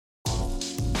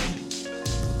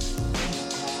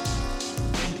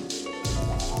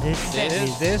This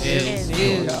is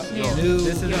New York.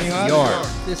 This is New York.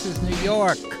 This is New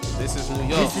York. This is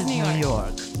New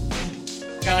York.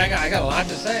 I got a lot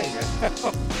to say.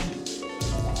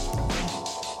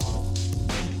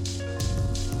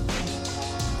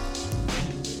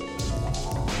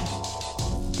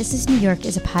 This is New York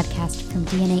is a podcast from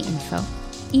DNA Info.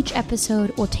 Each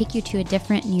episode will take you to a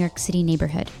different New York City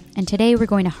neighborhood, and today we're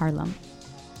going to Harlem.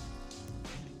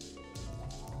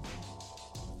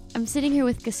 I'm sitting here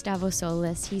with Gustavo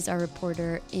Solis. He's our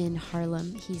reporter in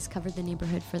Harlem. He's covered the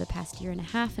neighborhood for the past year and a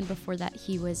half, and before that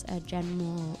he was a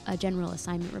general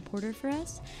assignment reporter for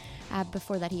us.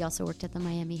 Before that he also worked at the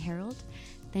Miami Herald.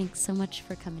 Thanks so much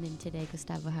for coming in today,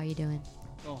 Gustavo. How are you doing?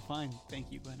 Oh, fine.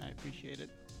 Thank you, Gwen. I appreciate it.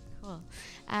 Cool.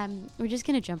 We're just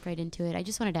going to jump right into it. I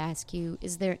just wanted to ask you,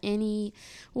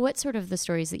 what sort of the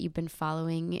stories that you've been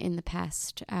following in the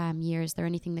past year? Is there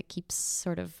anything that keeps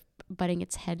sort of butting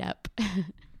its head up?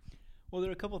 Well, there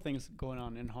are a couple of things going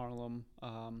on in Harlem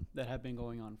that have been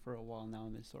going on for a while now,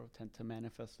 and they sort of tend to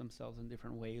manifest themselves in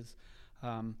different ways.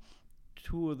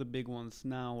 Two of the big ones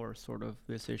now are sort of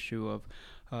this issue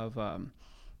of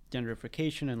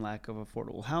gentrification and lack of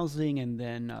affordable housing, and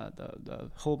then the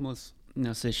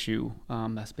homelessness issue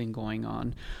that's been going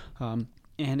on. And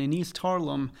in East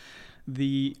Harlem,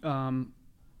 the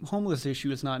homeless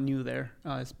issue is not new there.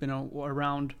 It's been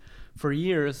around for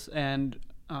years, and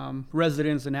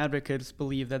residents and advocates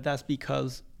believe that that's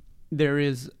because there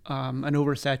is an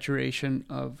oversaturation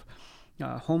of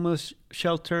homeless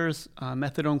shelters,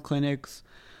 methadone clinics,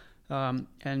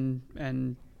 and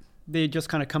they just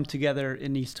kind of come together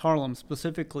in East Harlem,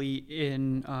 specifically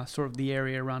in sort of the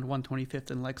area around 125th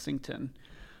and Lexington,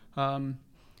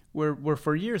 where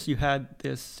for years you had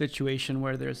this situation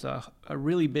where there's a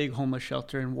really big homeless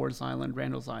shelter in Wards Island,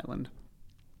 Randall's Island,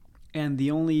 and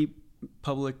the only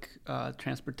public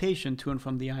transportation to and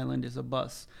from the island is a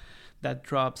bus that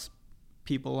drops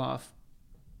people off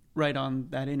right on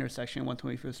that intersection,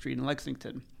 125th Street in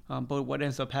Lexington. But what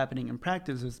ends up happening in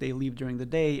practice is they leave during the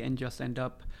day and just end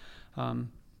up,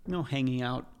 hanging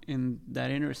out in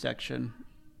that intersection.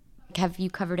 Have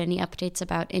you covered any updates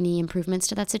about any improvements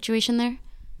to that situation there?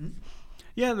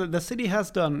 Yeah, the city has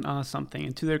done something,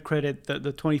 and to their credit,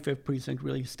 the 25th precinct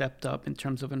really stepped up in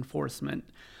terms of enforcement.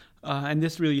 And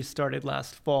this really started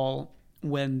last fall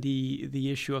when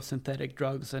the issue of synthetic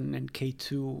drugs and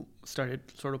K2 started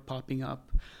sort of popping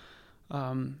up.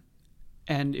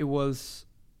 And it was,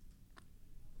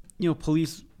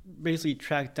 police basically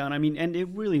tracked down. And it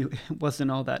really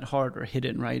wasn't all that hard or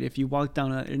hidden, right? If you walk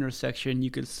down an intersection, you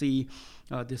could see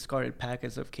discarded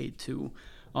packets of K2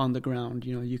 on the ground.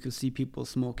 You could see people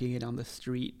smoking it on the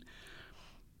street.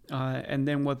 And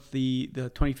then what the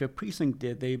 25th precinct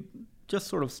did, they just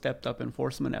sort of stepped up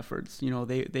enforcement efforts.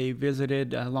 They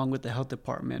visited, along with the health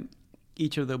department,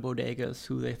 each of the bodegas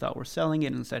who they thought were selling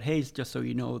it and said, hey, just so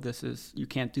you know, you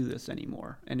can't do this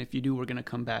anymore. And if you do, we're going to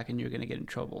come back and you're going to get in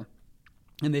trouble.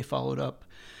 And they followed up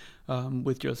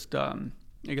with just,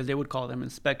 because they would call them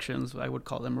inspections, I would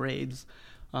call them raids,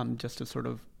 just to sort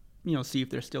of, see if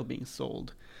they're still being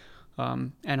sold.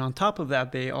 And on top of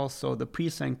that, the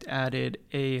precinct added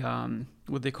a,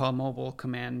 what they call mobile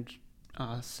command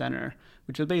center,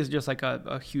 which is basically just like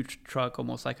a huge truck,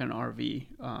 almost like an RV,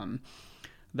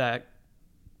 that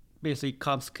basically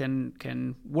cops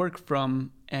can work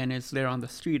from, and it's there on the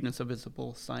street and it's a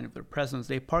visible sign of their presence.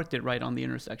 They parked it right on the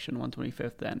intersection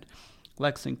 125th and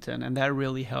Lexington, and that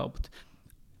really helped.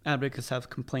 Advocates have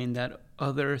complained that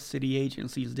other city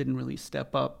agencies didn't really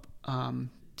step up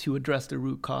to address the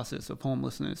root causes of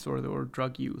homelessness or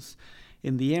drug use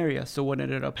in the area. So what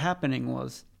ended up happening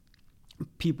was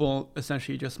people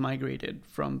essentially just migrated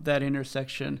from that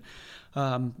intersection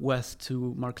west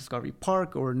to Marcus Garvey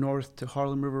Park, or north to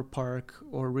Harlem River Park,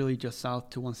 or really just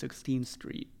south to 116th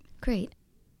Street. Great.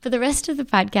 For the rest of the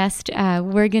podcast,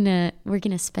 we're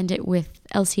gonna spend it with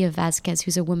Elcia Vasquez,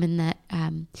 who's a woman that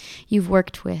you've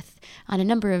worked with on a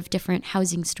number of different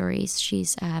housing stories.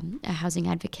 She's a housing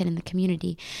advocate in the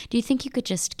community. Do you think you could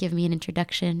just give me an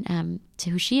introduction to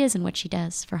who she is and what she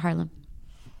does for Harlem?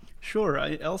 Sure.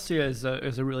 Elcia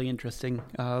is a really interesting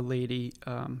lady.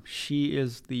 She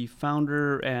is the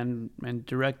founder and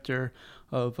director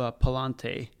of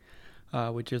Palante,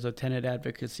 which is a tenant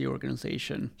advocacy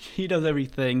organization. She does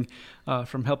everything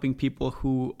from helping people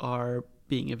who are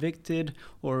being evicted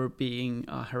or being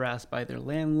harassed by their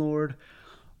landlord,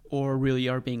 or really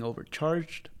are being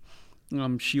overcharged.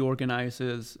 She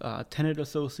organizes tenant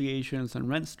associations and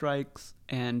rent strikes,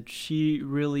 and she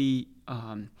really...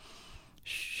 I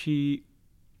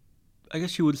guess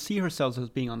she would see herself as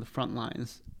being on the front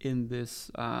lines in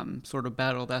this sort of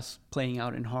battle that's playing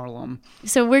out in Harlem.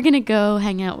 So we're going to go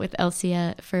hang out with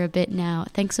Elsia for a bit now.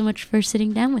 Thanks so much for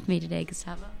sitting down with me today,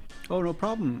 Gustavo. Oh, no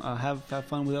problem. Have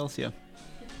fun with Elsia.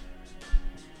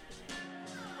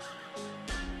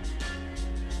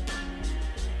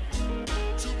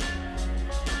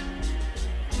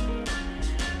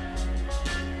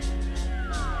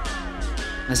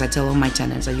 As I tell all my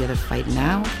tenants, you either fight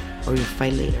now or you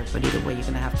fight later, but either way, you're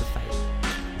going to have to fight.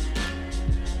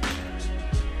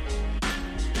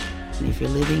 And if you're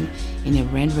living in a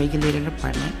rent-regulated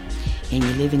apartment and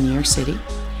you live in New York City,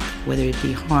 whether it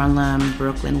be Harlem,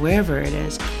 Brooklyn, wherever it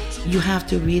is, you have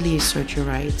to really assert your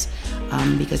rights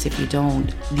because if you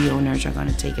don't, the owners are going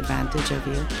to take advantage of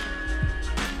you.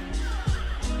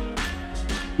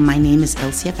 My name is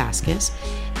Elsia Vasquez,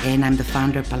 and I'm the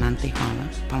founder of Palante Harlem.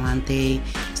 Palante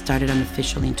started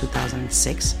unofficially in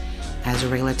 2006 as a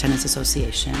regular tenants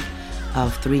association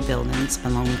of 3 buildings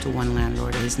belonging to one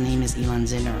landlord. His name is Ilan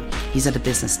Zinner. He's out of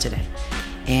business today.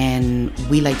 And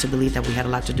we like to believe that we had a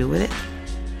lot to do with it.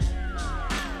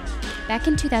 Back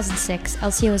in 2006,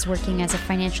 Elsia was working as a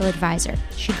financial advisor.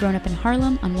 She'd grown up in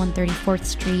Harlem on 134th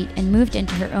Street and moved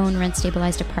into her own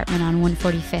rent-stabilized apartment on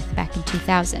 145th back in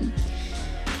 2000.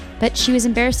 But she was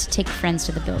embarrassed to take friends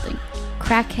to the building.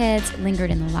 Crackheads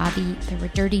lingered in the lobby, there were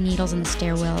dirty needles in the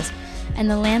stairwells, and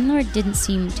the landlord didn't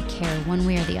seem to care one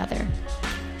way or the other.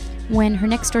 When her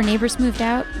next-door neighbors moved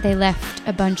out, they left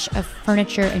a bunch of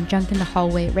furniture and junk in the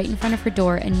hallway right in front of her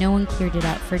door, and no one cleared it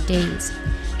out for days.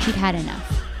 She'd had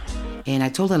enough. And I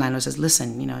told the landlord, says,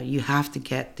 listen, you have to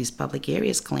get these public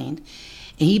areas cleaned.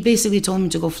 And he basically told me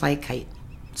to go fly a kite.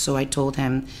 So I told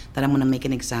him that I'm going to make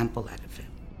an example out of it.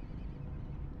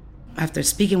 After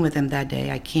speaking with him that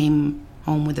day, I came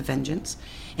home with a vengeance.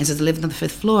 And since I lived on the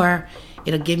 5th floor,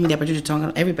 it'll give me the opportunity to knock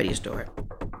on everybody's door.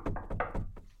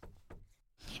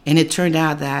 And it turned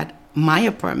out that my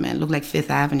apartment looked like 5th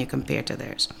Avenue compared to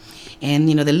theirs. And,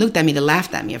 they looked at me, they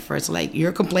laughed at me at first, like,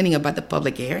 you're complaining about the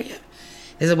public area?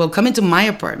 They said, well, come into my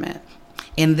apartment.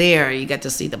 And there you got to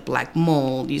see the black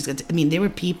mold. There were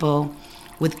people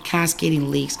with cascading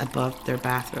leaks above their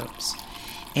bathrooms.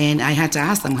 And I had to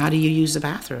ask them, how do you use the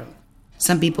bathroom?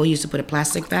 Some people used to put a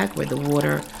plastic bag where the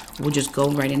water would just go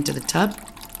right into the tub.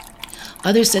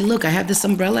 Others said, look, I have this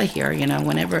umbrella here,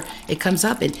 whenever it comes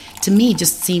up. It, to me,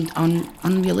 just seemed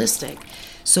unrealistic.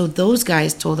 So those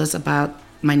guys told us about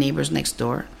my neighbors next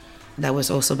door that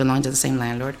was also belonging to the same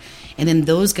landlord. And then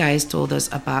those guys told us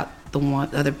about the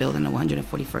other building on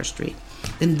 141st Street.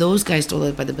 Then those guys told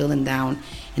us about the building down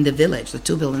in the village, the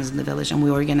 2 buildings in the village, and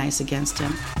we organized against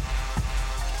him.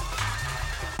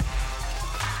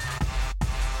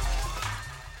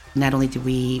 Not only did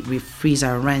we freeze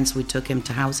our rents, we took him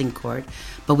to housing court,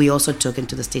 but we also took him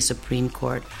to the state Supreme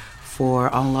Court for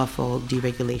unlawful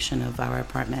deregulation of our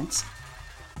apartments.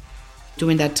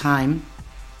 During that time,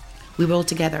 we were all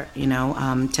together,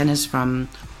 tenants from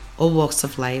all walks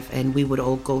of life, and we would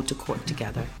all go to court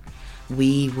together.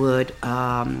 We would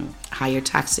hire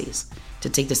taxis to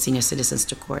take the senior citizens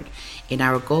to court. And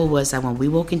our goal was that when we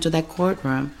walk into that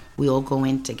courtroom, we all go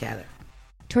in together.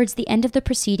 Towards the end of the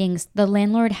proceedings, the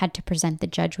landlord had to present the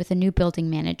judge with a new building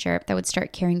manager that would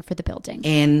start caring for the building.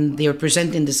 And they were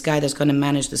presenting this guy that's going to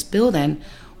manage this building.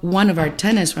 One of our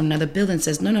tenants from another building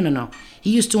says, no.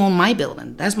 He used to own my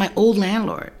building. That's my old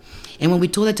landlord. And when we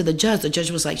told that to the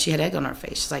judge was like, she had egg on her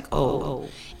face. She's like, oh.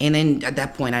 And then at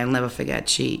that point, I'll never forget,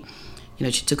 she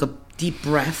took a deep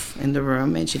breath in the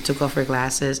room and she took off her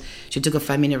glasses. She took a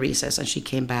 5-minute recess and she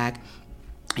came back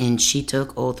and she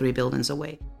took all 3 buildings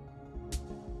away.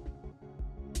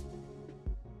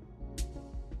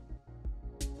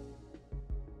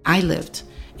 I lived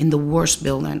in the worst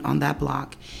building on that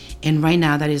block. And right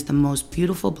now, that is the most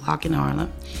beautiful block in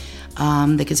Harlem.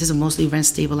 That consists of mostly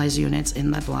rent-stabilized units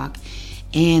in that block.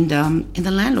 And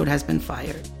the landlord has been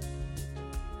fired.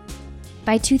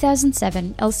 By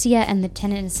 2007, Elsia and the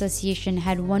tenant association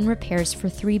had won repairs for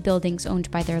 3 buildings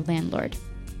owned by their landlord.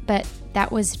 But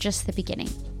that was just the beginning.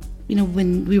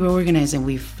 When we were organizing,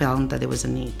 we found that there was a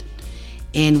need.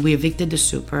 And we evicted the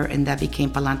super, and that became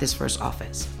Palante's first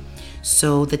office.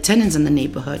 So the tenants in the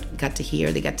neighborhood got to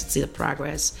see the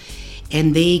progress,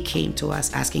 and they came to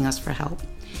us asking us for help.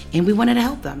 And we wanted to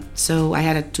help them. So I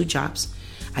had 2 jobs.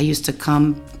 I used to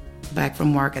come back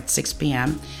from work at 6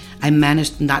 p.m. I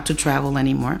managed not to travel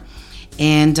anymore.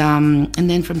 And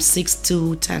then from 6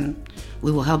 to 10,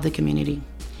 we will help the community.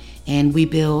 And we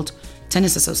build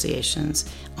tenants associations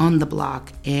on the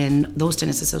block. And those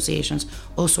tenants associations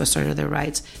also asserted their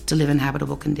rights to live in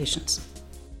habitable conditions.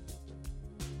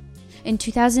 In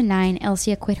 2009,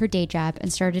 Elsia quit her day job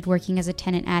and started working as a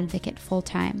tenant advocate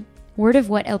full-time. Word of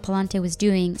what El Palante was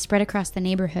doing spread across the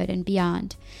neighborhood and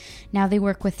beyond. Now they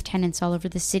work with tenants all over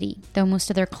the city, though most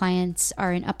of their clients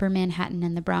are in Upper Manhattan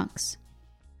and the Bronx.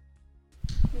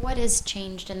 What has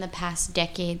changed in the past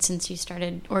decade since you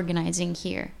started organizing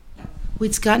here?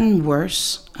 It's gotten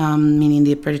worse, meaning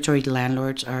the predatory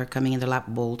landlords are coming in a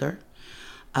lot bolder.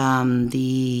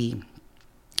 The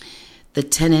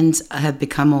tenants have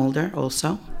become older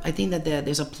also. I think that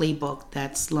there's a playbook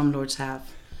that slumlords have.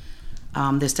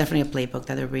 There's definitely a playbook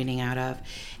that they're reading out of.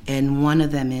 And one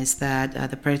of them is that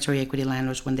the predatory equity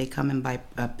landlords, when they come and buy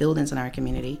buildings in our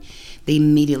community, they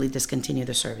immediately discontinue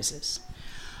the services.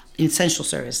 Essential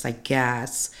service like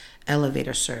gas,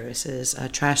 elevator services,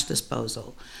 trash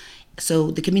disposal.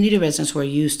 So the community residents who are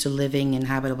used to living in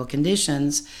habitable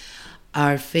conditions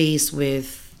are faced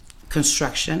with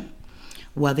construction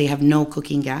while they have no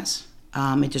cooking gas.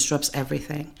 It disrupts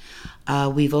everything.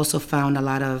 We've also found a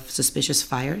lot of suspicious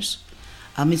fires.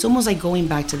 It's almost like going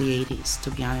back to the 80s,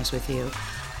 to be honest with you.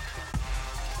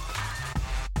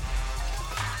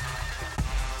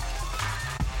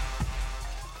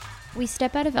 We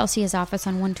step out of Elsia's office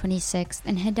on 126th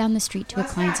and head down the street to a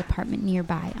client's apartment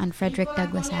nearby on Frederick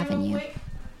Douglass Avenue.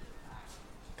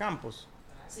 Campus.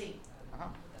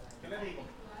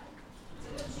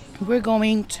 We're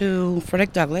going to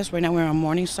Frederick Douglass. Right now we're on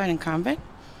Morningside and Convent.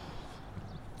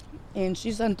 And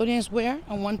she's Antonia's where?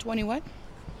 On 120 what?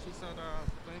 She's at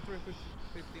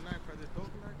 2359 Frederick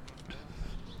Douglass.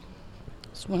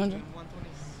 It's 100. 120.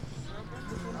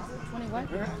 20 what?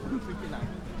 59.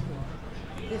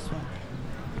 This one.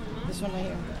 This one right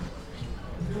here.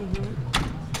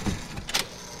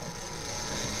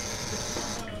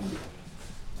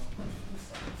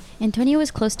 Antonia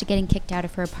was close to getting kicked out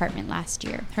of her apartment last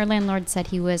year. Her landlord said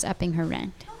he was upping her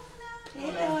rent.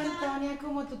 Hello, Antonia,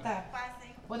 ¿cómo tú estás?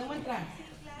 ¿Podemos entrar?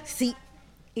 Sí,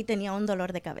 y tenía un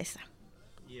dolor de cabeza.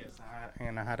 Yes, I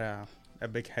had a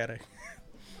big headache.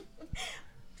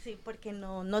 Sí, porque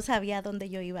no sabía dónde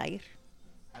yo iba a ir.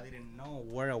 I didn't know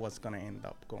where I was going to end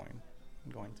up going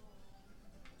to.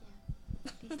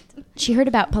 She heard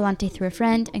about Palante through a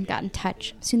friend and got in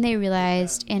touch. Soon they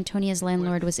realized Antonia's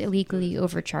landlord was illegally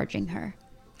overcharging her.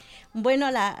 Bueno,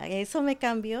 eso me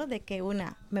cambió de que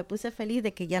me puse feliz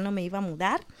de que ya no me iba a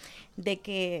mudar, de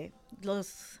que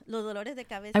los dolores de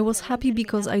cabeza. I was happy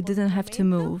because I didn't have to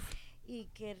move.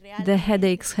 The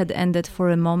headaches had ended for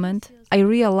a moment. I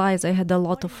realized I had a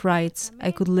lot of rights.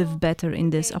 I could live better in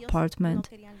this apartment.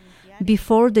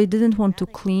 Before, they didn't want to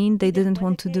clean, they didn't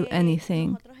want to do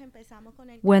anything.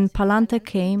 When Palante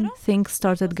came, things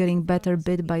started getting better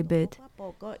bit by bit.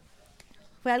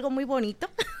 Fue algo muy bonito.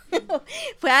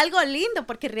 Fue algo lindo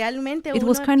porque realmente It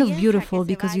was kind of beautiful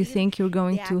because you think you're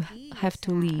going to have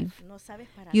to leave.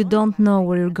 You don't know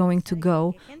where you're going to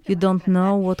go. You don't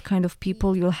know what kind of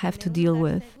people you'll have to deal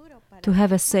with. To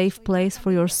have a safe place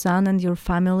for your son and your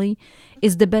family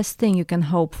is the best thing you can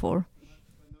hope for.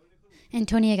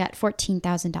 Antonia got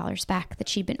 $14,000 back that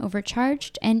she'd been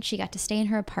overcharged, and she got to stay in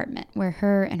her apartment where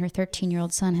her and her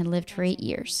 13-year-old son had lived for 8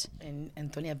 years. And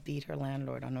Antonia beat her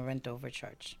landlord on a rent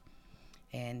overcharge,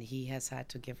 and he has had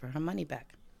to give her money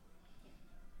back.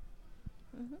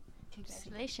 Mm-hmm.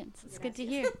 Congratulations. It's good to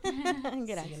hear.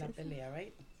 Gracias. La pelea,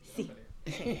 right? Sí.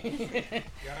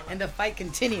 And the fight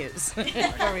continues for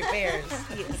repairs.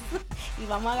 Yes. Y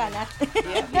vamos a ganar.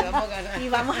 Yeah, y vamos a ganar. Y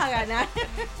vamos a ganar.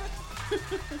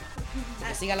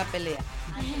 Siga la pelea.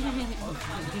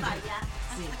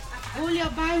 Julio,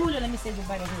 bye, Julio. Let me say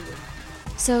goodbye to Julio.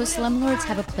 So slumlords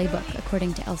have a playbook,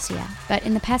 according to Elsia. But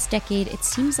in the past decade, it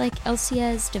seems like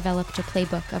Elsia's developed a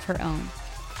playbook of her own.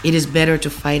 It is better to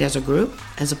fight as a group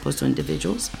as opposed to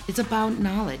individuals. It's about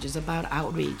knowledge. It's about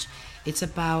outreach. It's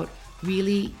about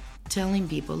really telling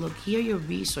people, look, here are your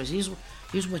resources.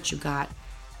 Here's what you got.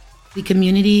 The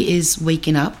community is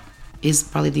waking up, is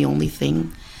probably the only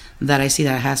thing that I see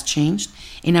that has changed.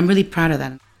 And I'm really proud of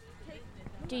that.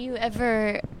 Do you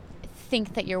ever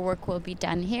think that your work will be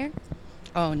done here?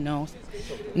 Oh, no.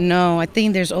 No, I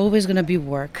think there's always going to be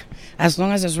work. As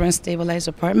long as there's rent-stabilized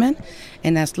apartment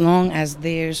and as long as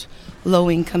there's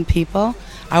low-income people,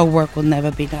 our work will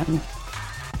never be done.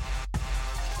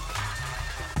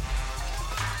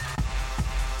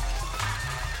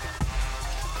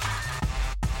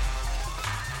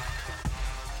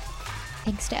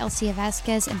 Thanks to Elsia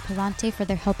Vasquez and Palante for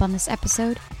their help on this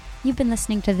episode. You've been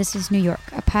listening to This Is New York,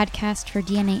 a podcast for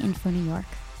DNA Info New York.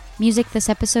 Music this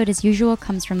episode, as usual,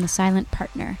 comes from The Silent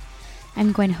Partner.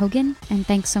 I'm Gwen Hogan, and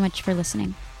thanks so much for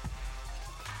listening.